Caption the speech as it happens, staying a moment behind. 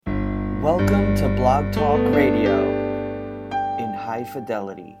Welcome to Blog Talk Radio in high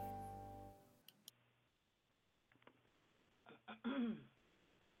fidelity.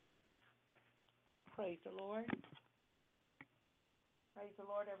 Praise the Lord. Praise the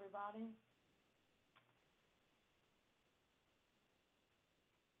Lord, everybody.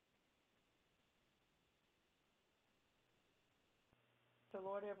 The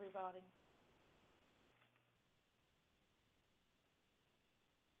Lord, everybody.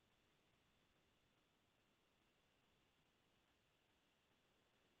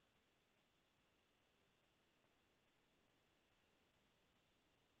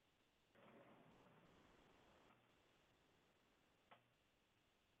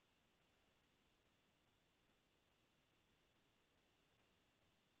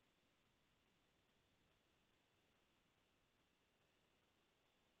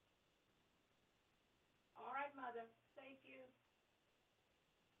 All right, Mother. Thank you.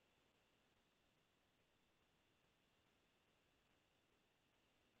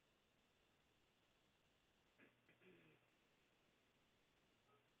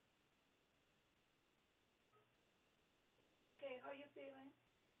 Okay, how you feeling?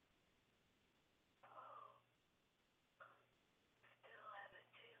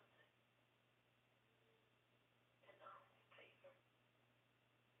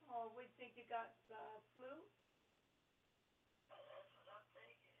 Oh, we think you got flu?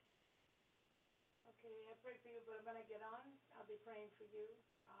 Okay, I pray for you, but when I get on, I'll be praying for you.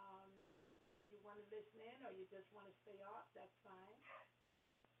 You want to listen in or you just want to stay off, that's fine.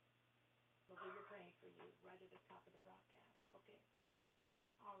 But we'll be praying for you right at the top of the broadcast. Okay?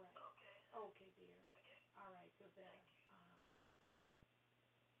 All right. Okay, dear. All right, feel better.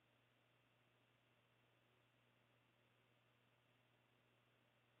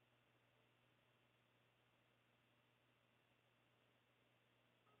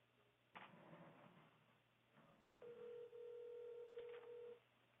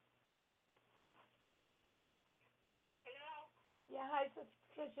 Yeah, hi,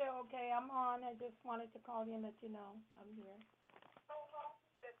 Tricia. Okay, I'm on. I just wanted to call you and let you know I'm here.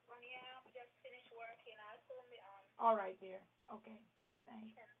 All right, dear. Okay,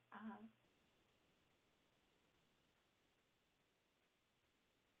 thanks. Uh-huh.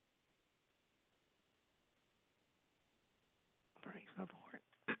 Praise the Lord.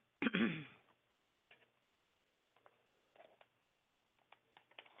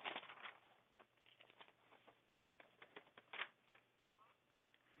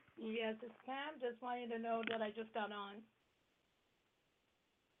 Yes, it's Pam. Just want you to know that I just got on.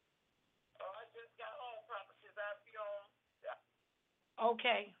 Oh, I just got home, Prophetess. I'll be on.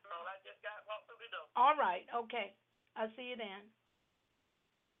 Okay. No, I just got walked through the door. All right. Okay. I'll see you then.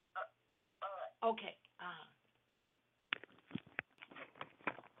 All right. Okay.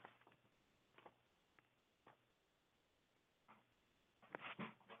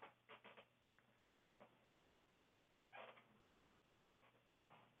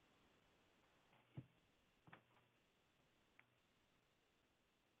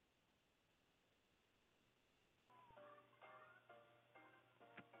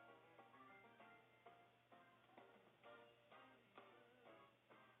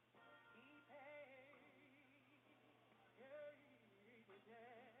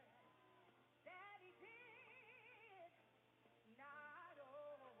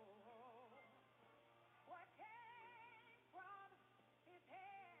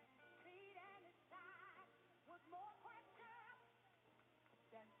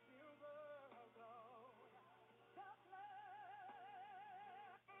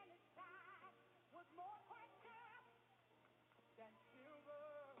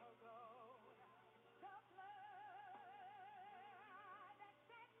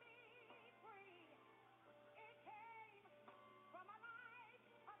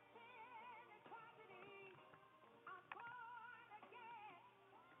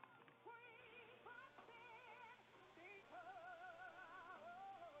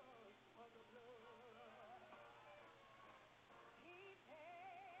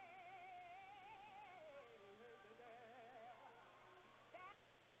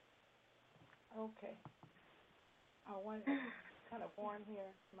 Okay. I want it's kind of warm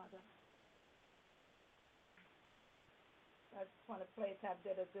here, Mother. I just want to play a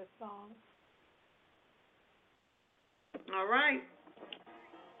bit of this song. All right.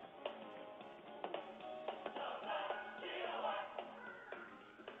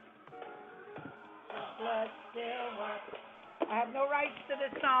 Blood still works. I have no rights to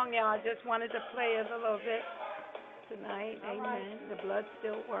this song, y'all. I just wanted to play it a little bit tonight. Amen. Right. The blood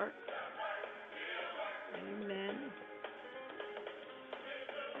still works. Amen.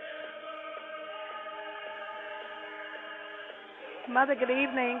 Mother, good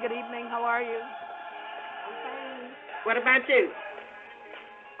evening. Good evening. How are you? What about you?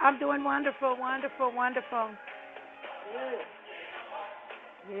 I'm doing wonderful, wonderful, wonderful.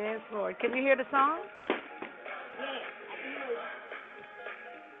 Yes, Lord. Can you hear the song?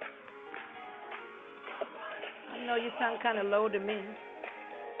 I know you sound kind of low to me.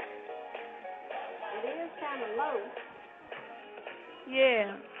 It is kind of low.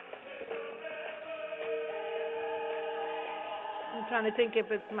 Yeah. I'm trying to think if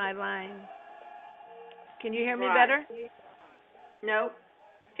it's my line. Can you hear me Right. better? Nope.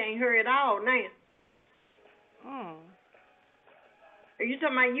 Can't hear it all now. Hmm. Are you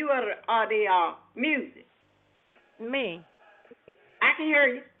talking about you or the music? Me. I can hear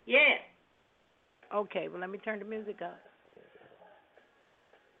you. Yeah. Okay, well, let me turn the music up.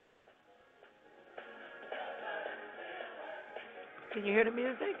 Can you hear the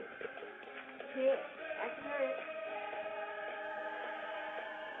music? Yeah, I can hear it.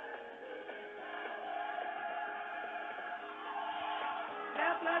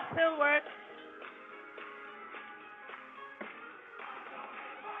 That blood still works.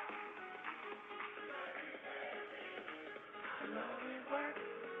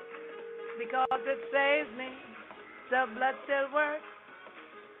 Because it saves me. The blood still works.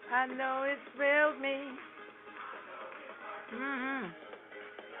 I know it thrilled me.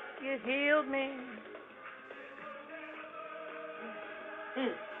 It healed me.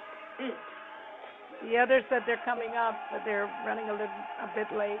 The others said they're coming up, but they're running a bit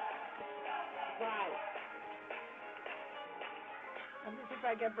late. Right. Let me see if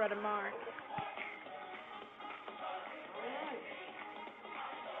I get Brother Mark.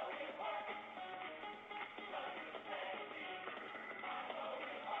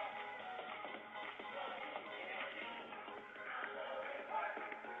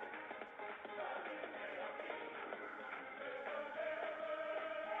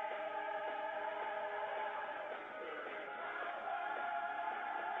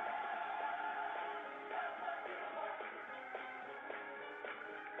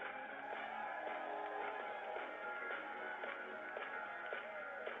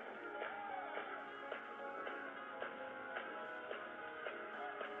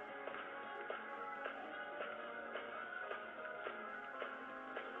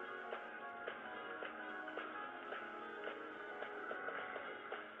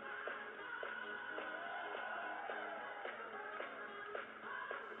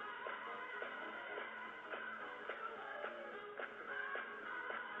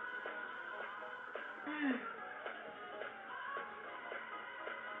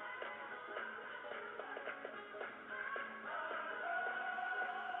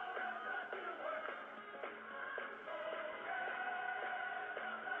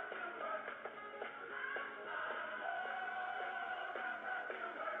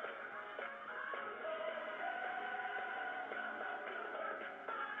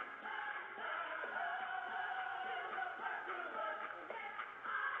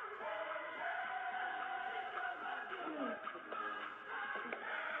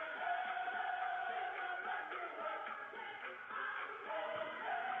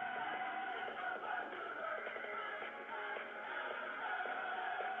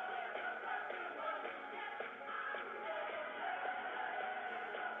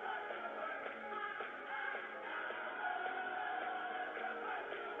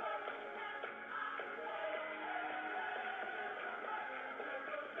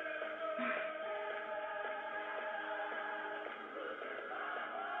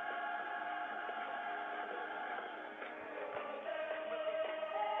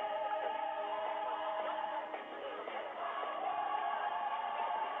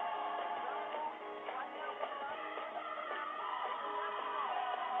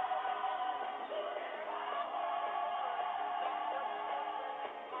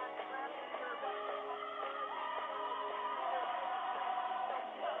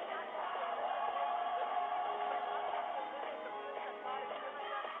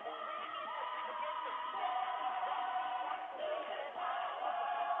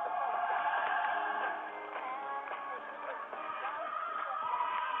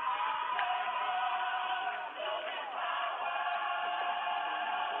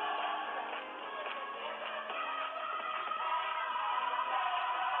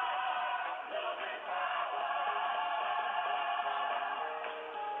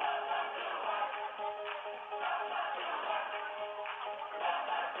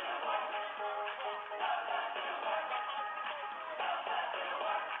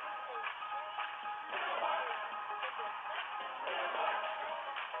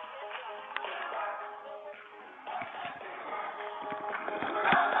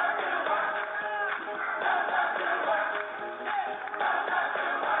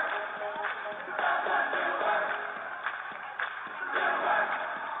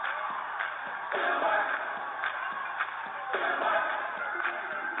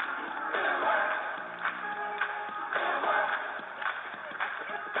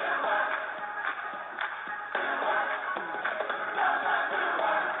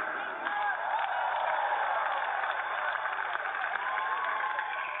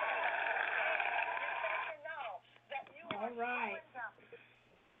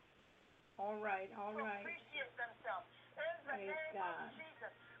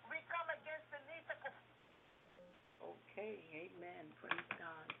 Okay, amen. Praise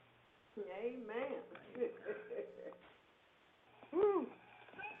God. Amen. Woo.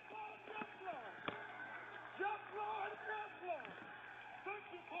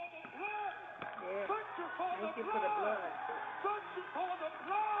 Yes. Thank you for the blood.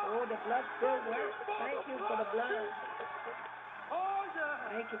 Oh, the blood still works. Thank you for the blood. Oh, yeah.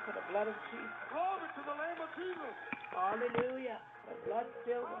 Thank you for the blood of Jesus. Glory to the name of Jesus. Hallelujah. The blood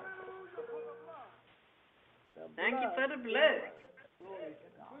still works. Hallelujah for the blood. Thank you for the still blood. works. Glory to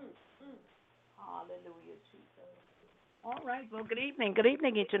God. Hallelujah, Jesus. All right. Well, good evening. Good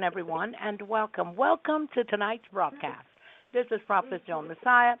evening, each and every one, and welcome. Welcome to tonight's broadcast. This is Prophet Joan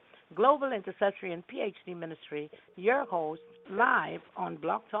Messiah, Global Intercessory and PhD Ministry, your host, live on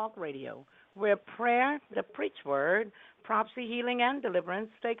Blog Talk Radio, where prayer, the preached word, prophecy, healing, and deliverance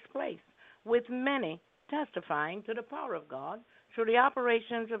takes place, with many testifying to the power of God through the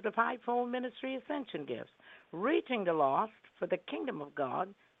operations of the fivefold ministry ascension gifts, reaching the lost for the kingdom of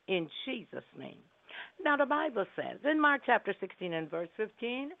God in Jesus' name. Now, the Bible says in Mark chapter 16 and verse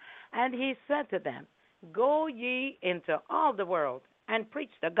 15, and he said to them, go ye into all the world and preach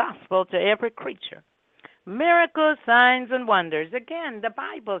the gospel to every creature. Miracles, signs, and wonders. Again, the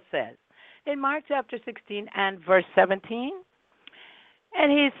Bible says in Mark chapter 16 and verse 17,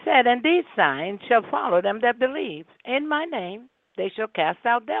 and he said, and these signs shall follow them that believe. In my name they shall cast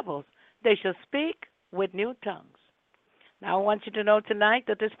out devils. They shall speak with new tongues. Now, I want you to know tonight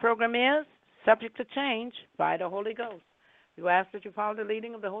that this program is subject to change by the Holy Ghost. We ask that you follow the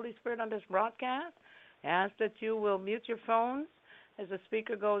leading of the Holy Spirit on this broadcast. I ask that you will mute your phones as the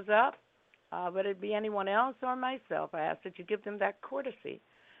speaker goes up, whether it be anyone else or myself. I ask that you give them that courtesy.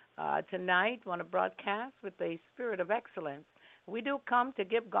 Tonight, I want to broadcast with a spirit of excellence. We do come to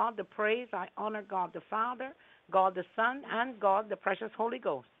give God the praise. I honor God the Father, God the Son, and God the precious Holy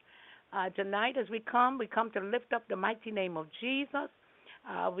Ghost. Tonight, as we come to lift up the mighty name of Jesus.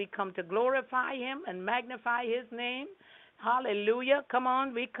 We come to glorify him and magnify his name. Hallelujah. Come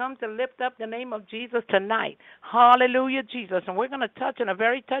on, we come to lift up the name of Jesus tonight. Hallelujah, Jesus. And we're going to touch on a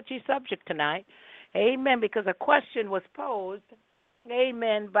very touchy subject tonight. Amen, because a question was posed,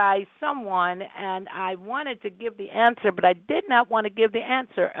 amen, by someone, and I wanted to give the answer, but I did not want to give the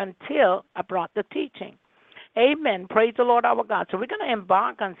answer until I brought the teaching. Amen. Praise the Lord our God. So we're going to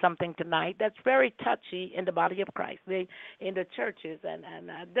embark on something tonight that's very touchy in the body of Christ, in the churches, and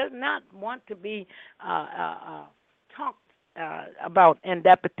does not want to be talked about in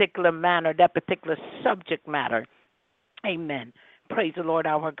that particular manner, that particular subject matter. Amen. Praise the Lord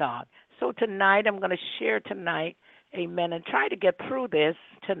our God. So tonight I'm going to share tonight, amen, and try to get through this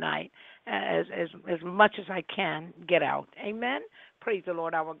tonight as much as I can get out. Amen. Praise the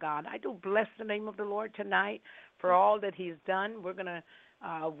Lord our God. I do bless the name of the Lord tonight for all that he's done. We're going to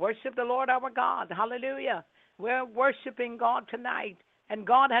worship the Lord our God. Hallelujah. We're worshiping God tonight. And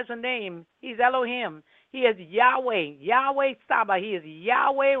God has a name. He's Elohim. He is Yahweh. Yahweh Saba. He is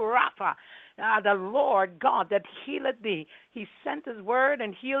Yahweh Rapha. The Lord God that healeth thee. He sent his word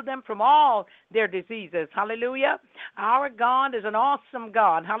and healed them from all their diseases. Hallelujah. Our God is an awesome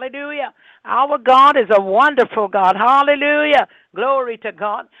God. Hallelujah. Our God is a wonderful God. Hallelujah. Glory to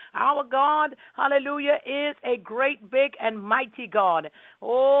God. Our God, hallelujah, is a great, big, and mighty God.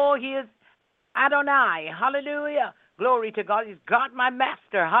 Oh, he is Adonai. Hallelujah. Glory to God. He's God, my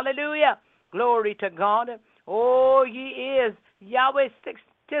master. Hallelujah. Glory to God. Oh, he is Yahweh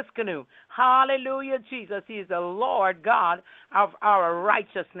Tiskanu. Hallelujah, Jesus. He is the Lord God of our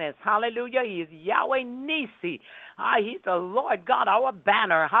righteousness. Hallelujah. He is Yahweh Nisi. He's the Lord God, our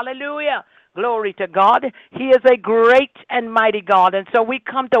banner. Hallelujah. Glory to God. He is a great and mighty God. And so we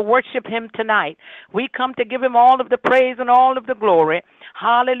come to worship him tonight. We come to give him all of the praise and all of the glory.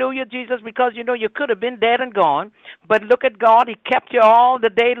 Hallelujah, Jesus, because you know you could have been dead and gone. But look at God. He kept you all the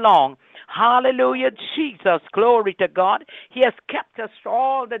day long. Hallelujah, Jesus. Glory to God. He has kept us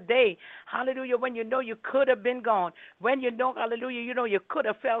all the day. Hallelujah. When you know you could have been gone. When you know, hallelujah, you know you could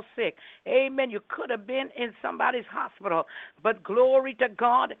have fell sick. Amen. You could have been in somebody's hospital. But glory to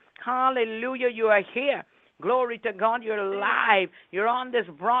God. Hallelujah. You are here. Glory to God. You're live. You're on this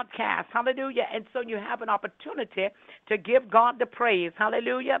broadcast. Hallelujah. And so you have an opportunity to give God the praise.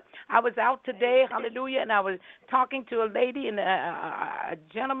 Hallelujah. I was out today. Hallelujah. And I was talking to a lady and a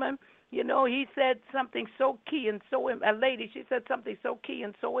gentleman. You know, he said something so key and so, a lady, she said something so key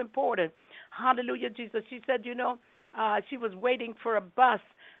and so important. Hallelujah, Jesus. She said, you know, she was waiting for a bus,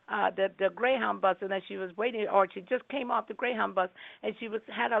 the Greyhound bus, and then she was waiting, or she just came off the Greyhound bus, and she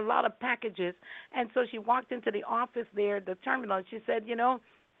had a lot of packages. And so she walked into the office there, the terminal, and she said, you know,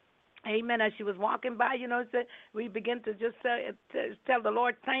 Amen. As she was walking by, said, we begin to just tell the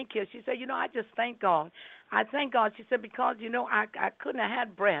Lord, thank you. She said, I just thank God. I thank God. She said, because, I couldn't have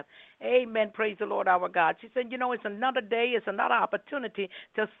had breath. Amen. Praise the Lord our God. She said, it's another day. It's another opportunity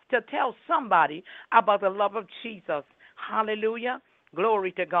to tell somebody about the love of Jesus. Hallelujah.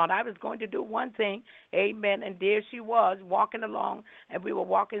 Glory to God. I was going to do one thing. Amen. And there she was walking along, and we were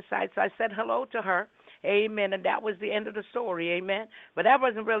walking side. So I said hello to her. Amen. And that was the end of the story. Amen. But that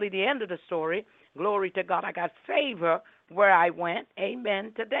wasn't really the end of the story. Glory to God. I got favor where I went.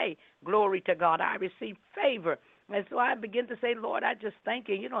 Amen. Today. Glory to God. I received favor. And so I begin to say, Lord, I just thank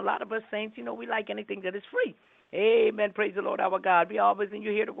you. A lot of us saints, we like anything that is free. Amen. Praise the Lord our God. We always, when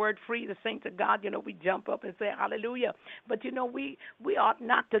you hear the word free, the saints of God, we jump up and say hallelujah. But, we ought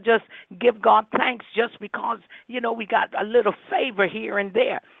not to just give God thanks just because, we got a little favor here and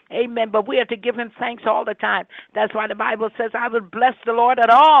there. Amen. But we are to give him thanks all the time. That's why the Bible says, I will bless the Lord at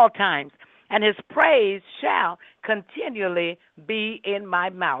all times, and his praise shall continually be in my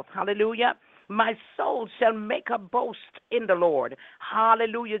mouth. Hallelujah. My soul shall make a boast in the Lord.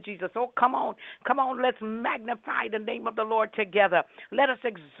 Hallelujah, Jesus. Oh, come on. Come on, let's magnify the name of the Lord together. Let us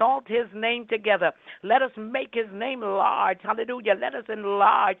exalt his name together. Let us make his name large. Hallelujah. Let us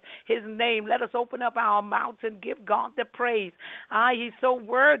enlarge his name. Let us open up our mouths and give God the praise. He's so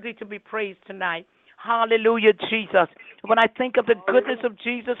worthy to be praised tonight. Hallelujah, Jesus. When I think of the goodness of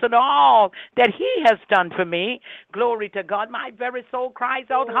Jesus and all that he has done for me, glory to God, my very soul cries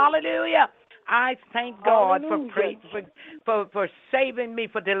out, hallelujah. I thank God for saving me,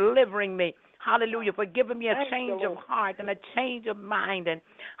 for delivering me. Hallelujah, for giving me a change of heart and a change of mind. And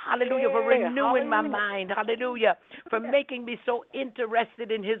hallelujah, for renewing my mind. Hallelujah, for making me so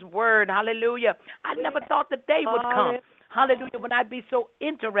interested in his word. Hallelujah. I never thought the day would come. Hallelujah, when I'd be so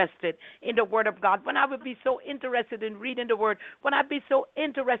interested in the Word of God, when I would be so interested in reading the Word, when I'd be so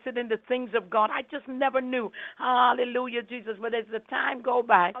interested in the things of God, I just never knew. Hallelujah, Jesus. But as the time go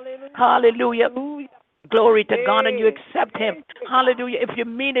by, hallelujah. Glory to God, and you accept him. Hallelujah. If you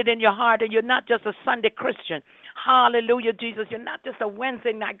mean it in your heart and you're not just a Sunday Christian. Hallelujah, Jesus. You're not just a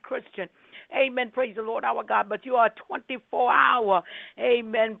Wednesday night Christian. Amen. Praise the Lord our God. But you are a 24-hour.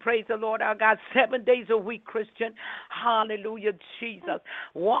 Amen. Praise the Lord our God. 7 days a week Christian. Hallelujah, Jesus.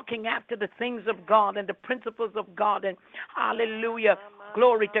 Walking after the things of God and the principles of God. And hallelujah.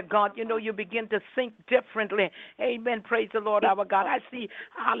 Glory to God. You begin to think differently. Amen. Praise the Lord our God. I see,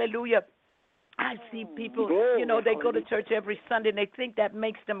 hallelujah, I see people, they go to church every Sunday and they think that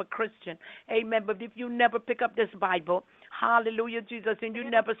makes them a Christian. Amen. But if you never pick up this Bible, hallelujah, Jesus, and you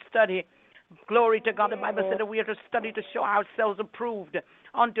never study, glory to God, the Bible said that we are to study to show ourselves approved.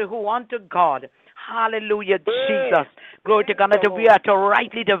 Unto who? Unto God. Hallelujah, Jesus. Glory to God. That we are to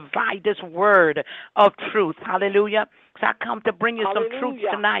rightly divide this word of truth. Hallelujah. So I come to bring you some truths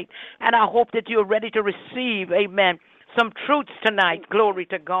tonight. And I hope that you're ready to receive, amen, some truths tonight. Glory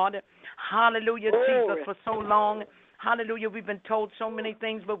to God. Hallelujah, Jesus. For so long, hallelujah, we've been told so many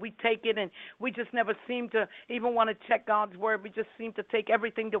things, but we take it and we just never seem to even want to check God's word. We just seem to take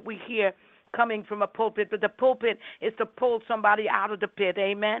everything that we hear coming from a pulpit, but the pulpit is to pull somebody out of the pit.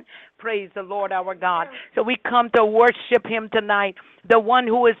 Amen. Praise the Lord our God. So we come to worship him tonight, the one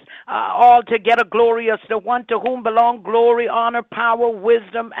who is altogether glorious, the one to whom belong glory, honor, power,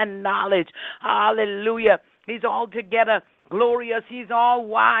 wisdom, and knowledge. Hallelujah. He's altogether glorious. He's all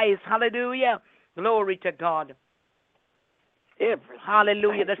wise. Hallelujah. Glory to God.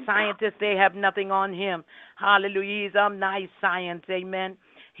 Hallelujah. The scientists, they have nothing on him. Hallelujah. He's omniscience. Amen.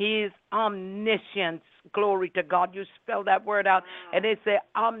 He is omniscience. Glory to God. You spell that word out, and they say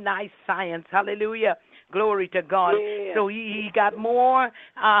omniscience. Hallelujah. Glory to God. Yeah. So he got more.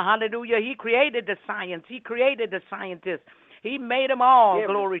 Hallelujah. He created the science. He created the scientists. He made them all. Yeah.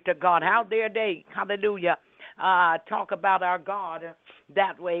 Glory to God. How dare they? Hallelujah. Talk about our God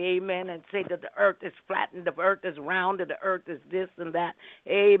that way, amen, and say that the earth is flattened, the earth is rounded, the earth is this and that.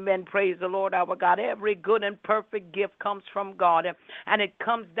 Amen. Praise the Lord our God. Every good and perfect gift comes from God, and it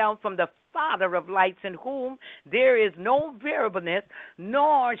comes down from the Father of lights, in whom there is no variableness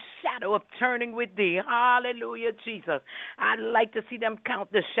nor shadow of turning with thee. Hallelujah, Jesus. I'd like to see them count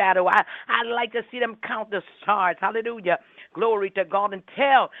the shadow. I'd like to see them count the stars. Hallelujah. Glory to God. And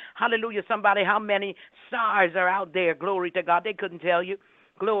tell, hallelujah, somebody how many stars are out there. Glory to God. They couldn't tell you.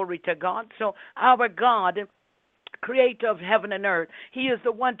 Glory to God. So our God, creator of heaven and earth, he is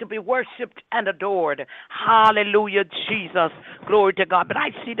the one to be worshipped and adored. Hallelujah, Jesus. Glory to God. But I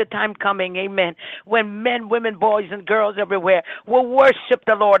see the time coming, amen, when men, women, boys, and girls everywhere will worship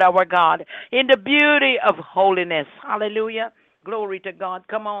the Lord our God in the beauty of holiness. Hallelujah. Glory to God.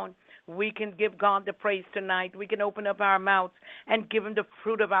 Come on. we can give God the praise tonight. We can open up our mouths and give him the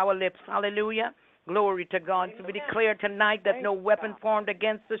fruit of our lips. Hallelujah. Glory to God. So we declare tonight that no weapon formed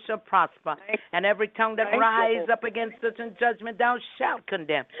against us shall prosper, and every tongue that rises up against us in judgment thou shalt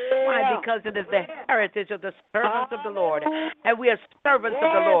condemn. Why? Because it is the heritage of the servants of the Lord, and we are servants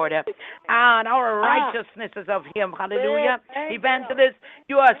of the Lord, and our righteousness is of him. Hallelujah. Evangelist,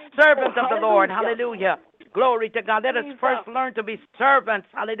 you are servants of the Lord. Hallelujah. Glory to God. Let us first learn to be servants.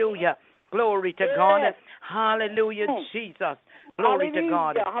 Hallelujah. Glory to God. Hallelujah, Jesus. Glory to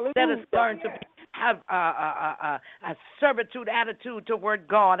God. Let us learn to have a servitude attitude toward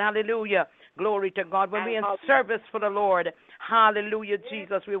God. Hallelujah. Glory to God. When we're in service for the Lord, hallelujah,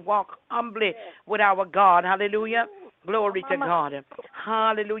 Jesus, we walk humbly with our God. Hallelujah. Glory to God.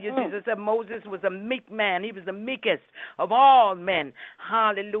 Hallelujah, Jesus. And Moses was a meek man. He was the meekest of all men.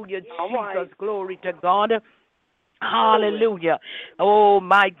 Hallelujah, Jesus. Glory to God. Hallelujah. Oh,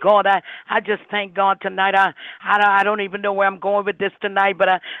 my God. I just thank God tonight. I don't even know where I'm going with this tonight, but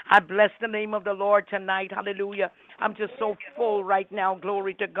I bless the name of the Lord tonight. Hallelujah. I'm just so full right now.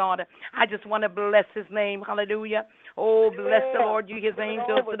 Glory to God. I just want to bless his name. Hallelujah. Oh, bless the Lord, you his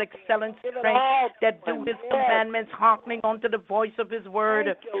angels with excellent strength that do his commandments, hearkening unto the voice of his word.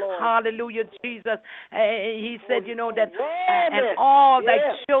 Hallelujah, Jesus. He said, you know, that and all thy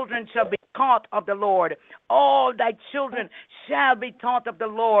children shall be taught of the Lord. All thy children shall be taught of the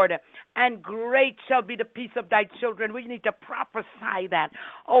Lord, and great shall be the peace of thy children. We need to prophesy that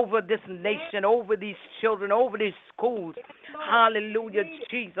over this nation, over these children, over these schools. Hallelujah,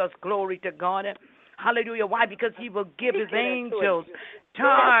 Jesus. Glory to God. Hallelujah. Why? Because he will give his angels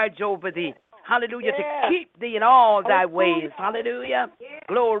charge over thee. Hallelujah. To keep thee in all thy ways. Hallelujah.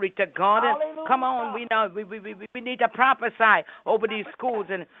 Glory to God. Come on. We know we need to prophesy over these schools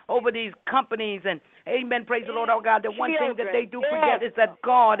and over these companies. And amen. Praise the Lord, our God. The one thing that they do forget is that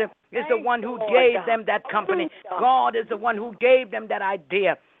God is the one who gave them that company. God is the one who gave them that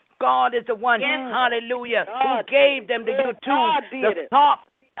idea. God is the one, hallelujah, who gave them the YouTube, the thought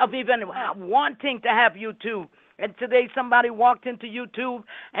of even wanting to have YouTube. And today somebody walked into YouTube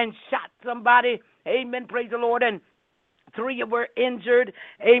and shot somebody. Amen. Praise the Lord. And 3 were injured.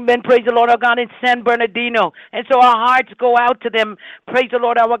 Amen. Praise the Lord, our God, in San Bernardino. And so our hearts go out to them. Praise the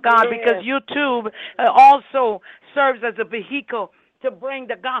Lord, our God, because YouTube also serves as a vehicle to bring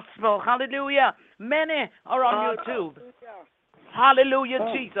the gospel. Hallelujah. Many are on YouTube. Hallelujah,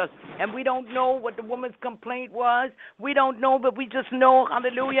 Jesus. And we don't know what the woman's complaint was. We don't know, but we just know,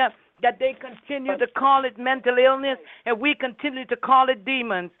 hallelujah, that they continue to call it mental illness, and we continue to call it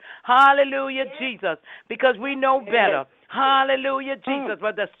demons. Hallelujah, Jesus, because we know better. Hallelujah, Jesus.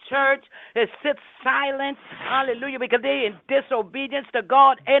 But the church sits silent. Hallelujah, because they in disobedience to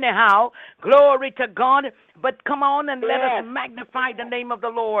God anyhow. Glory to God. But come on and let us magnify the name of the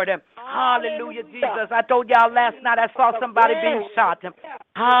Lord. Hallelujah, Jesus. I told y'all last night I saw somebody being shot.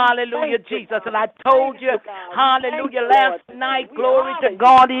 Hallelujah, Jesus. And I told you, hallelujah, last night, glory to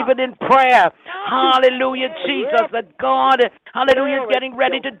God, even in prayer. Hallelujah, Jesus, that God, hallelujah, is getting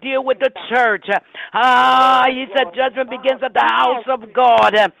ready to deal with the church. He said judgment begins at the house of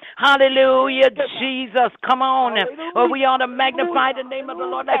God. Hallelujah, Jesus. Come on. We ought to magnify the name of the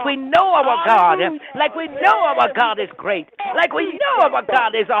Lord like we know our God. Like we know our God is great. Like we know our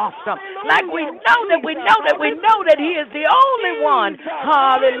God is awesome. Like we know that he is the only one.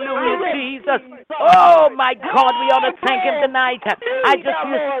 Hallelujah, Jesus. Oh, my God, we ought to thank him tonight. I just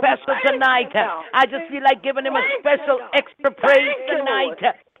feel special tonight. I just feel like giving him a special extra praise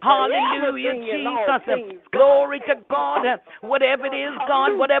tonight. Hallelujah, Jesus. Glory to God. Whatever it is,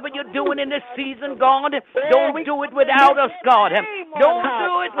 God, whatever you're doing in this season, God, don't do it without us, God. Don't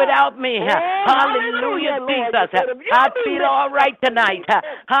do it without me. Hallelujah, Jesus. I feel all right tonight.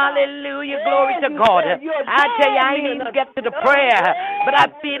 Hallelujah, glory to God. I tell you, I ain't even get to the prayer, but I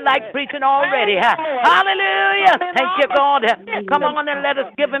feel like preaching already. Hallelujah. Thank you, God. Come on and let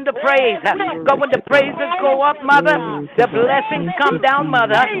us give him the praise. Go when the praises go up, mother, the blessings come down,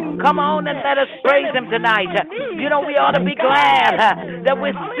 mother. Come on and let us praise him tonight. You know, we ought to be glad that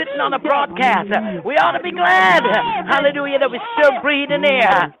we're sitting on a broadcast. We ought to be glad, hallelujah, that we're still breathing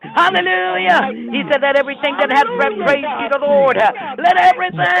air. Hallelujah. He said that everything that had breath, praise ye the Lord. Let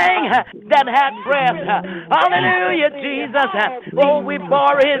everything that had breath, hallelujah, Jesus. Oh, we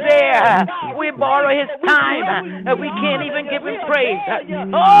borrow his air. We borrow his time. We can't even give him praise.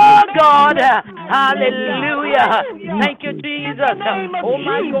 Oh, God. Hallelujah. Thank you, Jesus. Oh,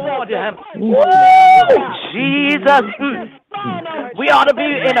 my God. Woo! Jesus. We ought to be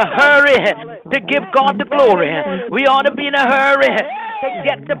in a hurry to give God the glory. We ought to be in a hurry to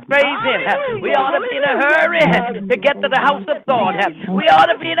get to praise Him. We ought to be in a hurry to get to the house of God. We ought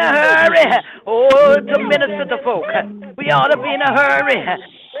to be in a hurry, to minister to folk. We ought to be in a hurry.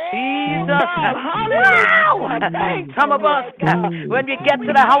 Jesus. Wow. Some of us, when we get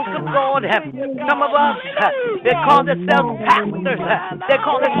to the house of God, some of us, they call themselves pastors. They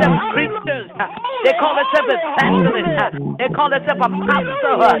call themselves preachers. They call themselves evangelists. They call themselves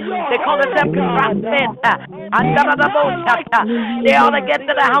apostles. They call themselves prophets. They ought to get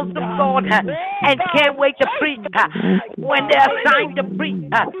to the house of God and can't wait to preach. When they're assigned to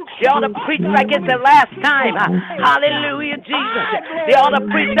preach, they ought to preach like it's the last time. Hallelujah, Jesus. They ought to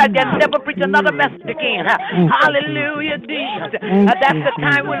preach that they'll never preach another message again. Hallelujah, Jesus. That's the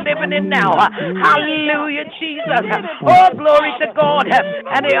time we're living in now. Hallelujah, Jesus. Oh, glory to God.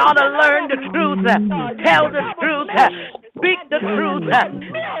 And they ought to learn the truth, tell the truth, speak the truth,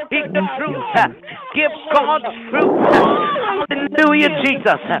 speak the truth, give God's truth. Hallelujah,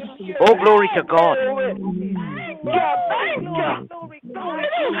 Jesus. Oh, glory to God.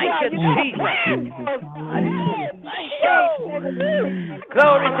 Thank you, Jesus.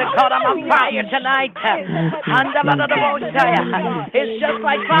 Glory to God. I'm on fire tonight. It's just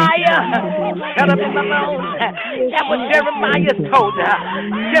like fire. Shut up in my mouth. That's what Jeremiah told her.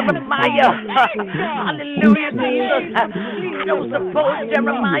 Jeremiah. Hallelujah, Jesus. I don't suppose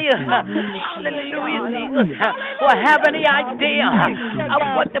Jeremiah, hallelujah, Jesus, will have any idea of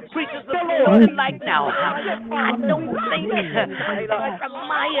what the preachers are feeling like now. I don't think Jeremiah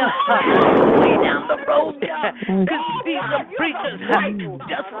way down the road could see some preachers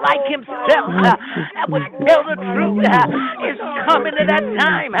just like himself that would tell the truth. It's coming to that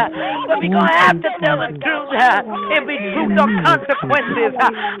time when we're going to have to tell the truth. If we truth or consequences.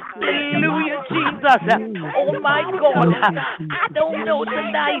 Hallelujah, Jesus. Oh my God. I don't know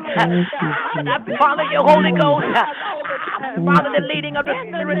tonight, but I follow your Holy Ghost. I follow the leading of the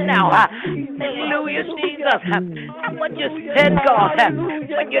Spirit now. Hallelujah, Jesus. And what you said, God,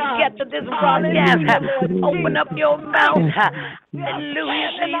 when you get to this broadcast, open up your mouth. Hallelujah,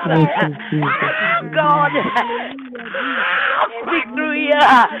 Jesus. God, speak through you.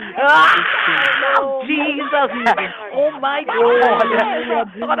 Jesus. Oh my God.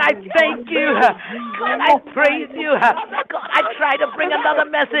 God, I thank you. God, I praise you. God, I try to bring another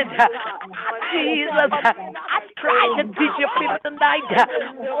message. Jesus, I try to teach your people tonight.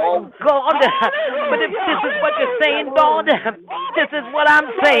 Oh God, but if this is what you're saying, God, this is what I'm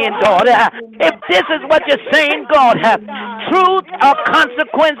saying, God. If this is what you're saying, God, truth or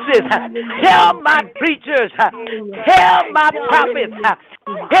consequences, tell my preachers, tell my prophets,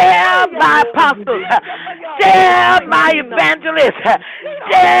 tell my apostles, tell my evangelists,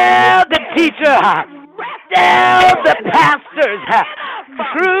 tell the teacher, tell the pastors,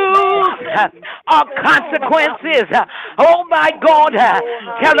 truth or consequences. Oh my God,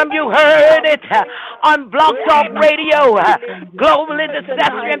 tell them you heard it on Blog Talk Radio, Global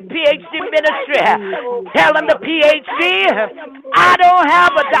Intercession PhD Ministry. Tell them the PhD, I don't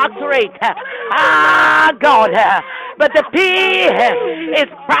have a doctorate. God, but the P is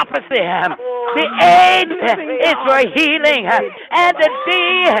prophecy. The H is for healing, and the D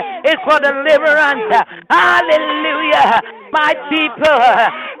is for deliverance. Hallelujah. My people,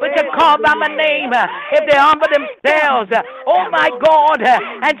 which are called by my name, if they humble themselves, oh my God,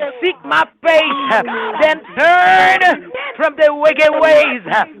 and seek my face, then turn from their wicked ways.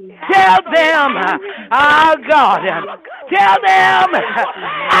 Tell them, God, tell them,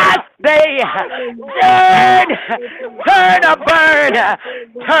 I say, turn or burn,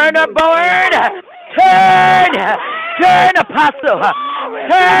 turn or burn, turn apostle,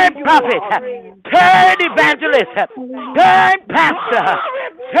 turn prophet, turn evangelist, turn pastor,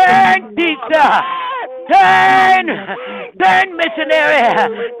 turn teacher, turn missionary,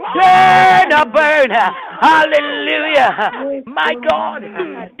 turn or burn. Hallelujah. My God,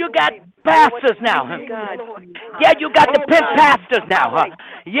 you got pastors now. Yeah, you got the pimp pastors now.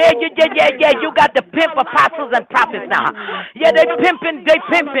 Yeah, you got the pimp apostles and prophets now. Yeah, they pimping.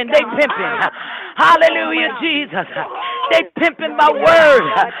 Hallelujah, Jesus. They pimping my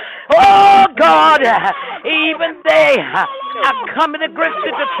word. Oh, God, even they are coming to grips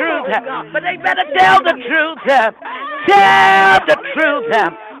with the truth, but they better tell the truth. Tell the truth.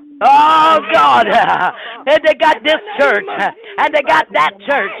 Oh, God, they got this church. and they got that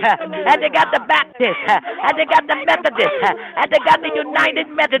church, and they got the Baptist, and they got the Methodist, and they got the United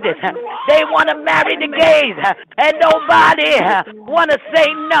Methodist. They want to marry the gays, and nobody want to say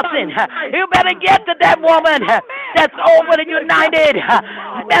nothing. You better get to that woman that's over the United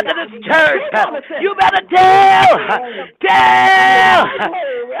Methodist Church. You better tell.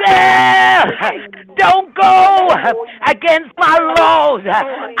 Don't go against my laws.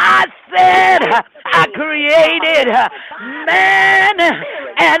 I said I created man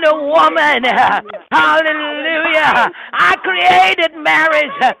and a woman. Hallelujah. I created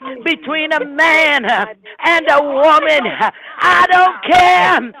marriage between a man and a woman. I don't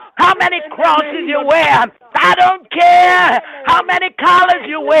care how many crosses you wear. I don't care how many collars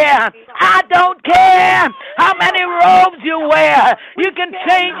you wear. I don't care how many robes you wear. You can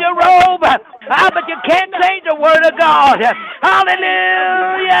change your robe, but you can't change the word of God.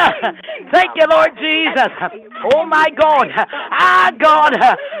 Hallelujah. Thank you, Lord Jesus. Oh, my God. God,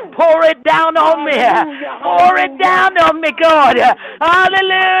 pour it down on me. Pour it down on me, God.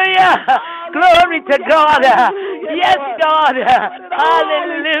 Hallelujah. Glory to God. Yes, God.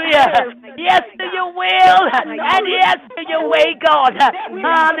 Hallelujah. Yes to your will and yes to your way, God.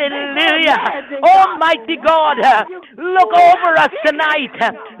 Hallelujah. Almighty God, look over us tonight.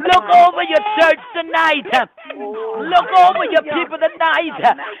 Look over your church tonight. Look over your people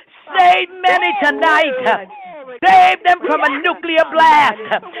tonight. Save many tonight. Save them from a nuclear blast.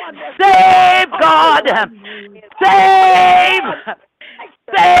 Save, God. Save.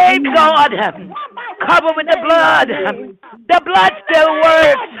 Save, God. Cover with the blood. The blood still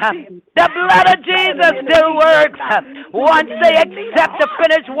works. The blood of Jesus still works. Once they accept the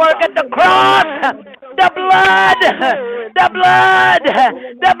finished work at the cross, the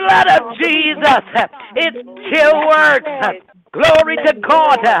blood of Jesus, it still works. Glory to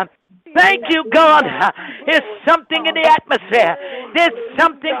God. Thank you, God. There's something in the atmosphere. There's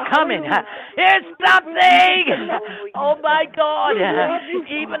something coming. There's something. Oh, my God.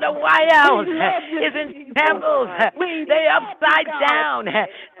 Even the White House is in shambles. They upside down.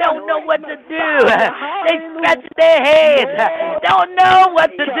 Don't know what to do. They scratch their heads. Don't know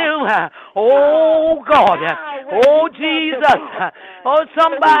what to do. Oh, God. Oh, Jesus. Oh,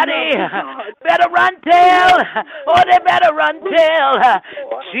 somebody better run tell. Oh, they better run tell.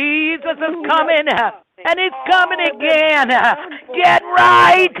 Jesus is coming, and he's coming again. Get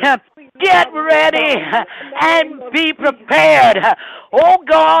right, get ready, and be prepared. Oh,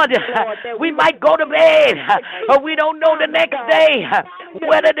 God, we might go to bed, but we don't know the next day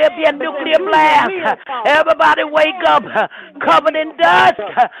whether there'll be a nuclear blast. Everybody wake up covered in dust.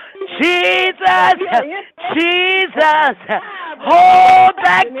 Jesus, Jesus, hold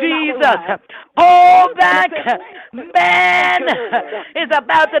back, Jesus. Hold back. Man is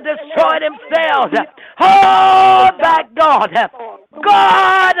about to destroy themselves. Hold back, God.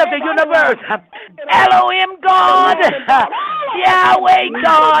 God of the universe. Elohim God. Yahweh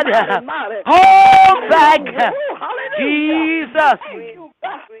God. Hold back. Jesus.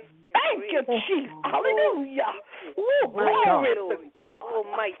 Thank you, Jesus. Hallelujah. My God. Oh,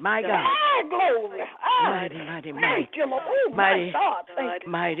 my God. Glory. Mighty, mighty, mighty.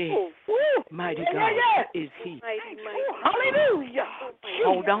 Mighty, mighty God is He. Hallelujah.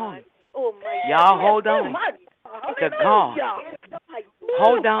 Hold on. Y'all hold on to God.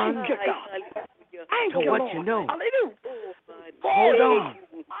 Hold on to what you know. Hold on.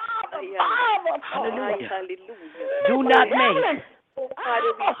 Hallelujah. Do not make.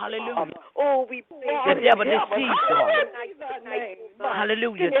 Hallelujah. The devil deceived God.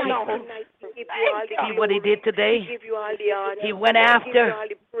 Hallelujah. See what he did today? He went after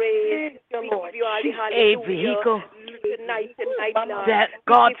a vehicle that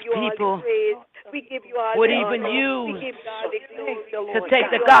God's people would even use to take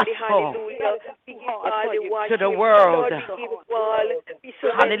the gospel to the world.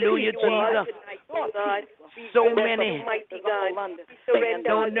 Hallelujah, Jesus. So many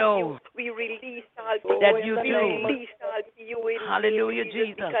don't know that you do. Hallelujah,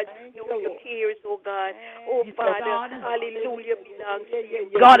 Jesus.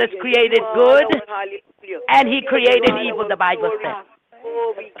 God has created good and He created evil, the Bible says,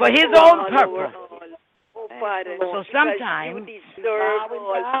 for His own purpose. So sometimes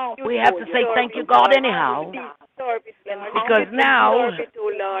we have to say thank you, God, anyhow, because now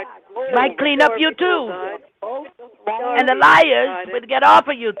might clean up you too. And the liars would get off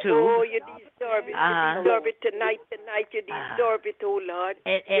of you too. Oh, you deserve it. You deserve it tonight. You deserve it, oh Lord.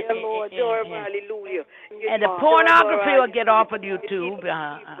 And hallelujah. And the pornography will get off of you too.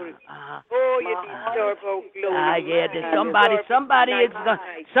 Oh, you deserve our glory. Yeah, there's somebody's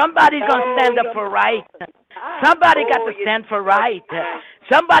gonna stand up for right. Somebody got to stand for right.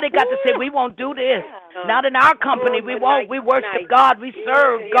 Somebody got to say, we won't do this. Not in our company. We won't. We worship God. We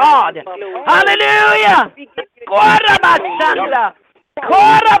serve God. Hallelujah.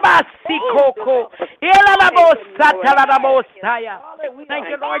 Thank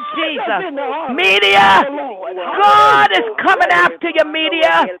you, Lord Jesus. Media, God is coming after your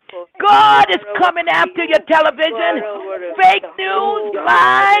media. God is coming after your television. Fake news,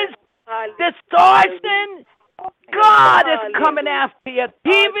 lies, distortion. God is coming after your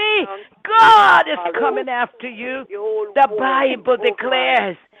TV. God is coming after you. The Bible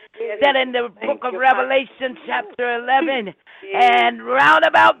declares that in the book of Revelation, chapter 11, and round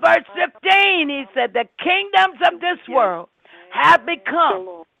about verse 15, he said, the kingdoms of this world have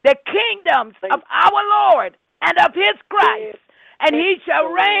become the kingdoms of our Lord and of his Christ, and he shall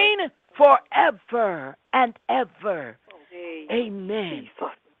reign forever and ever. Amen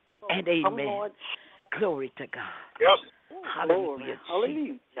and amen. Glory to God. Yes. Hallelujah,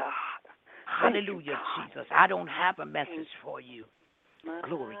 Jesus. Hallelujah, Jesus. I don't have a message for you.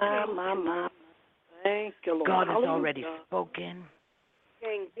 Glory to God. Thank you, Lord. God has already spoken.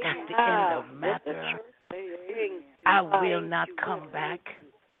 That's the end of matter. I will not come back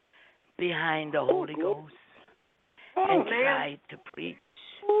behind the Holy Ghost and try to preach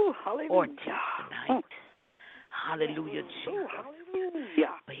or teach tonight. Hallelujah, Jesus.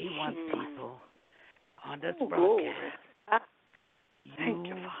 But he wants people on this broadcast. You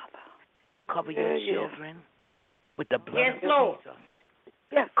cover your children with the blood of Jesus.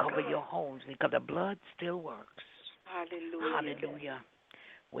 Cover your homes because the blood still works. Hallelujah.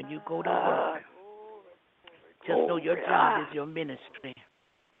 When you go to work, just know your job is your ministry.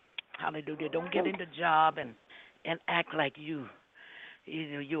 Hallelujah. Don't get in the job and act like you're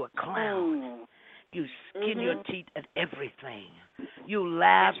a clown. You skin your teeth at everything. You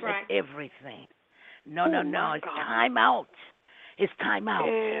laugh at everything. No. It's time out. It's time out.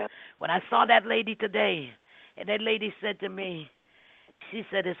 When I saw that lady today, and that lady said to me, she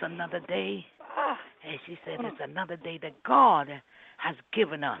said, it's another day. And she said, it's another day that God has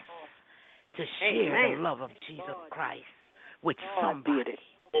given us to share the love of Jesus Christ with somebody.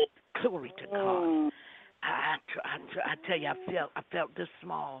 Glory to God. I tell you, I felt this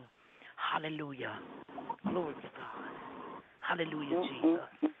small. Hallelujah. Glory to God. Hallelujah,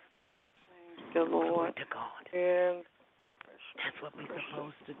 Jesus. Glory to God. That's what we're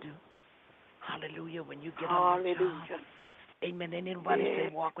supposed to do. Hallelujah. When you get on the job. Amen. Ain't anybody say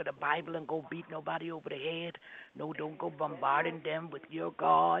walk with a Bible and go beat nobody over the head. No, don't go bombarding them with your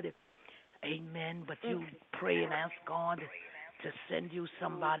God. Amen. But you pray and ask God to send you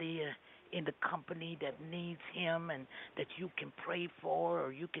somebody in the company that needs him and that you can pray for,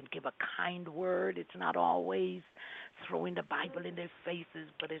 or you can give a kind word. It's not always throwing the Bible in their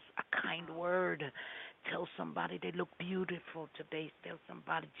faces, but it's a kind word. Tell somebody they look beautiful today. Tell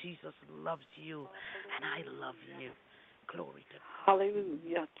somebody Jesus loves you and I love you. Glory to God.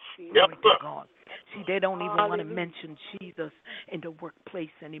 Hallelujah. Glory to God. See, they don't even want to mention Jesus in the workplace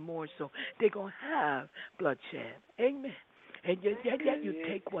anymore, so they're going to have bloodshed. Amen. And yet you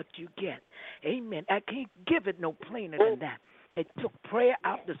take what you get. Amen. I can't give it no plainer than that. They took prayer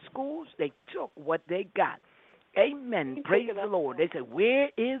out the schools. They took what they got. Amen. Praise the Lord. They said,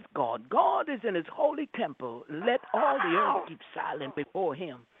 where is God? God is in his holy temple. Let all the earth keep silent before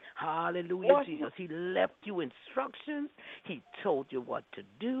him. Hallelujah, Jesus. He left you instructions. He told you what to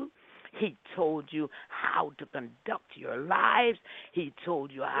do. He told you how to conduct your lives. He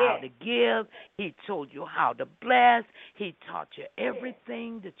told you how to give. He told you how to bless. He taught you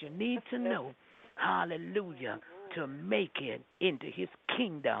everything that you need to know. Hallelujah. To make it into his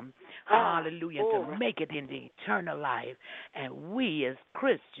kingdom. Hallelujah. To make it into eternal life. And we as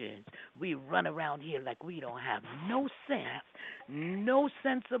Christians, we run around here like we don't have no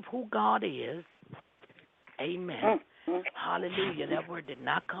sense of who God is. Amen. Hallelujah. That word did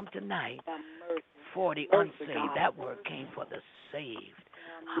not come tonight for the unsaved. That word came for the saved.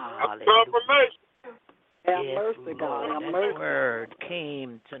 Hallelujah. Yes, Lord, that word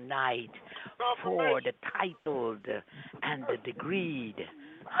came tonight for the titled and the degreed.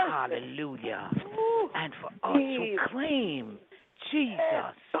 Hallelujah. And for us to claim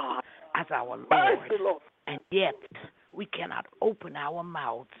Jesus as our Lord. And yet we cannot open our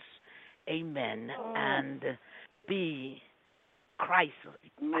mouths, amen, and be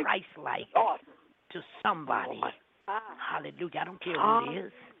Christ-like to somebody. Hallelujah. I don't care who it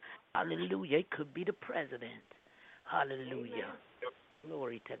is. Hallelujah. It could be the president. Hallelujah.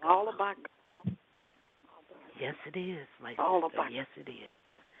 Glory to God. All about God. Yes, it is, my sister. Yes, it is.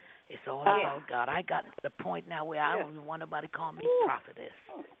 It's all about God. I got to the point now where I don't even want nobody to call me prophetess.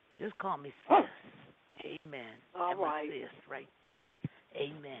 Just call me sis. Amen. All And my right. sis, right?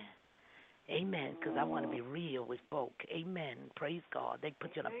 Amen. Amen. Because I want to be real with folk. Amen. Praise God. They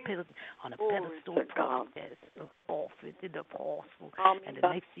put you on a pedestal, prophetess, the prophet, the apostle, and the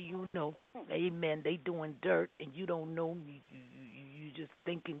next thing you know, amen, they doing dirt, and you don't know. You just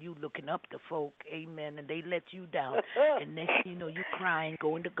thinking you looking up to folk. Amen. And they let you down. And next thing you know, you crying,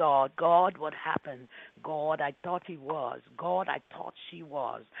 going to God. God, what happened? God, I thought he was. God, I thought she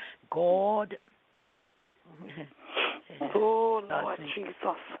was. God. Oh, Lord Jesus.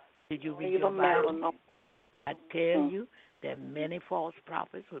 Did you read your Bible? I tell you that many false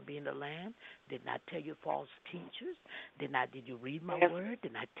prophets will be in the land. Did not tell you false teachers. Did you read my word?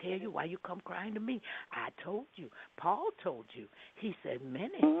 Did not tell you why you come crying to me? I told you. Paul told you. He said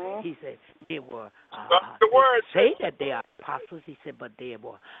many. He said they were say that they are apostles. He said, but they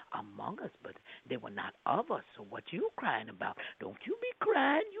were among us, but they were not of us. So what you crying about? Don't you be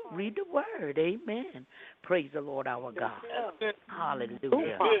crying. You read the word. Amen. Praise the Lord our God.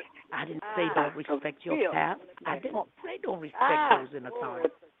 Hallelujah. I didn't say don't respect your past. I didn't say don't respect those in authority.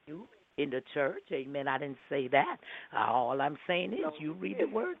 You in the church, amen. I didn't say that. All I'm saying is you read the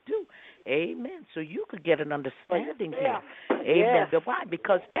word too, amen. So you could get an understanding here, amen. Why?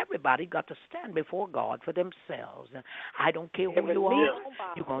 Because everybody got to stand before God for themselves. I don't care who you are,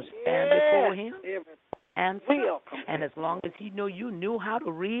 you're gonna stand before Him. And as long as He know you knew how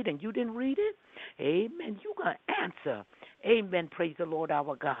to read and you didn't read it, amen, you're gonna answer, amen. Praise the Lord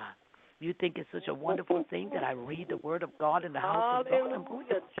our God. You think it's such a wonderful thing that I read the Word of God in the house of God? I'm going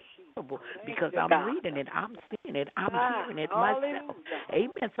to because I'm reading it, I'm seeing it, I'm hearing it myself.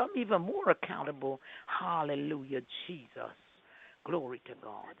 Amen. So I'm even more accountable. Hallelujah, Jesus. Glory to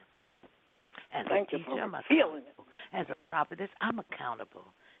God. As a teacher, I'm accountable. As a prophetess, I'm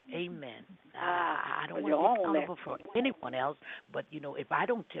accountable. Amen. I don't want to be accountable for anyone else, but, if I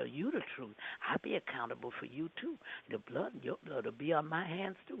don't tell you the truth, I'll be accountable for you, too. Your blood will be on my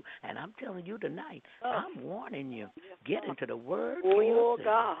hands, too. And I'm telling you tonight, I'm warning you, get into the Word for yourself.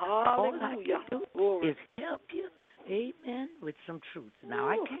 God, all I can do is help you, amen, with some truth. Now,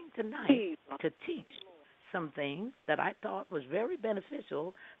 I came tonight to teach some things that I thought was very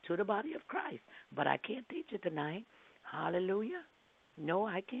beneficial to the body of Christ, but I can't teach it tonight. Hallelujah. No,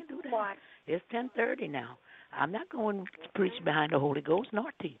 I can't do that. Why? It's 10:30 now. I'm not going to preach behind the Holy Ghost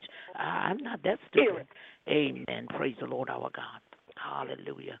nor teach. I'm not that stupid. Amen. Praise the Lord our God.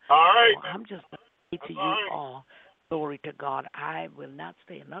 Hallelujah. All right. So I'm just going to say to you all, glory to God, I will not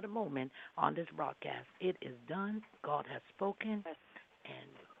stay another moment on this broadcast. It is done. God has spoken.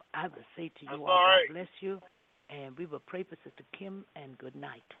 And I will say to you all, God bless you. And we will pray for Sister Kim, and good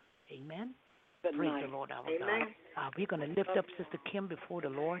night. Amen. Praise the Lord our God. We're going to lift up Sister Kim before the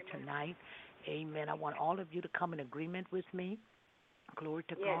Lord tonight. Amen. I want all of you to come in agreement with me. Glory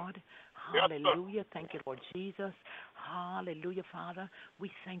to God. Hallelujah. Thank you, Lord Jesus. Hallelujah, Father.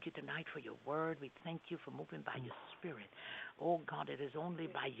 We thank you tonight for your word. We thank you for moving by your Spirit. Oh, God, it is only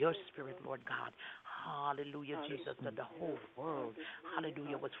by your Spirit, Lord God. Hallelujah, Jesus, that the whole world,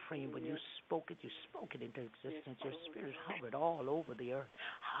 hallelujah, was framed. When you spoke it into existence. Your Spirit hovered all over the earth.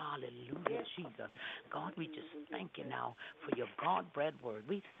 Hallelujah, Jesus. God, we just thank you now for your God-bread word.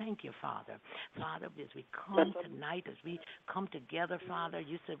 We thank you, Father. Father, as we come tonight, as we come together, Father,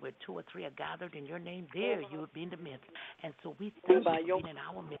 you said where two or three are gathered in your name, there you would be in the midst. And so we thank you for being in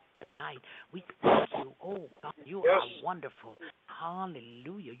our midst tonight. We thank you. Oh, God, you are wonderful.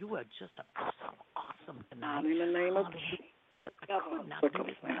 Hallelujah. You are just awesome tonight. In the name of Jesus. I could not do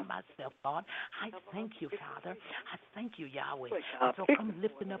this by myself, God. I thank you, Father. I thank you, Yahweh. And so come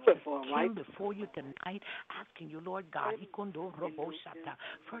lifting up Kim before you tonight, asking you, Lord God,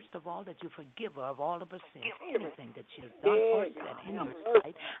 first of all, that you forgive her of all of her sins, anything that she has done or said in your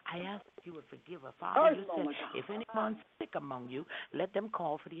sight. I ask that you would forgive her. Father, you said, if anyone's sick among you, let them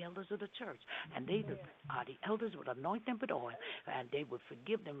call for the elders of the church. And the elders would anoint them with oil, and they would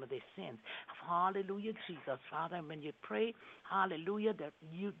forgive them of their sins. Hallelujah, Jesus. Father, and when you pray, hallelujah, that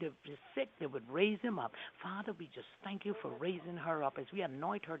the sick, they would raise him up. Father, we just thank you for raising her up as we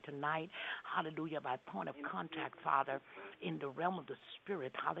anoint her tonight, hallelujah, by point of contact, Father, in the realm of the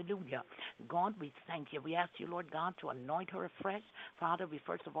Spirit, hallelujah. God, we thank you. We ask you, Lord God, to anoint her afresh. Father,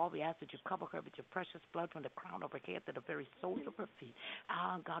 first of all, we ask that you cover her with your precious blood from the crown of her head to the very soles of her feet.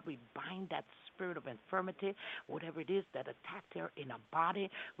 God, we bind that spirit of infirmity, whatever it is that attacked her in her body.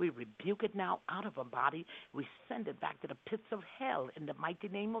 We rebuke it now out of her body. We send it back to the pits of hell in the mighty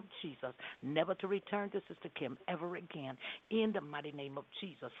name of Jesus, never to return to Sister Kim ever again. In the mighty name of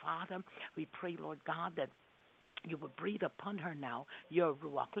Jesus, Father, we pray, Lord God, that You will breathe upon her now, your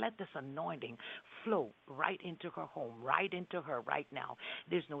ruach. Let this anointing flow right into her home, right into her right now.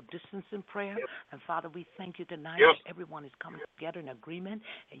 There's no distance in prayer. And Father, we thank you tonight that everyone is coming together in agreement.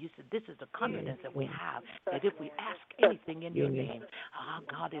 And you said this is the confidence that we have, that if we ask anything in your name,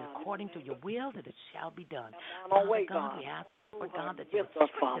 God, is according to your will, that it shall be done. Father God, we ask, Lord God, that you would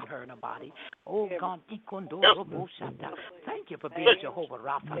strengthen her in her body. Oh, God, thank you for being Jehovah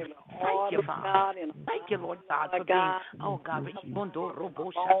Rapha. Thank you, Father. Thank you, Lord God, for being, oh,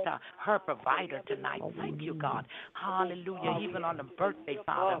 God, her provider tonight. Thank you, God. Hallelujah. Even on the birthday,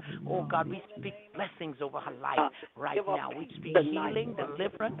 Father. Oh, God, we speak blessings over her life right now. We speak healing,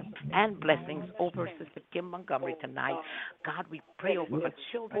 deliverance, and blessings over Sister Kim Montgomery tonight. God, we pray over her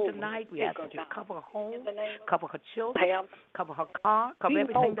children tonight. We ask that you cover her home, cover her children, cover her car, cover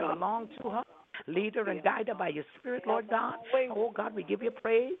everything that belongs to her. Lead her and guide her by your Spirit, Lord God. Oh, God, we give you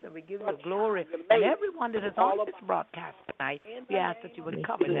praise and we give you glory. And everyone that is on this broadcast tonight, we ask that you would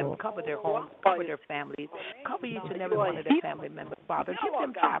cover them, cover their homes, cover their families, cover each and every one of their family members, Father. Give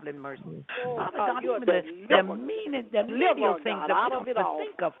them traveling mercy. Father God, even the menial things that we don't even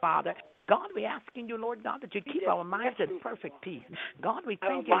think of, Father. God, we're asking you, Lord God, that you keep our minds in perfect peace. God, we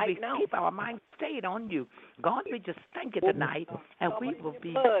thank you. We keep our minds stayed on you. God, we just thank you tonight, and we will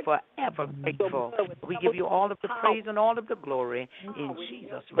be forever grateful. We give you all of the praise and all of the glory in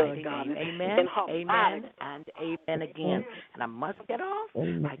Jesus' mighty name. Amen, amen, and amen again. And I must get off.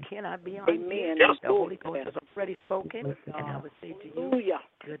 I cannot be on here. The Holy Ghost has already spoken, and I will say to you,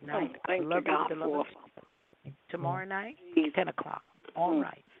 good night. Love you, beloved. Tomorrow night, 10 o'clock. All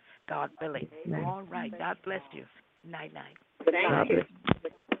right. God willing. All right. God bless you. Night, night. Thank you.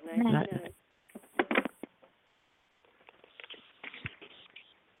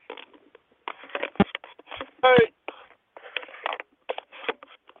 Hey.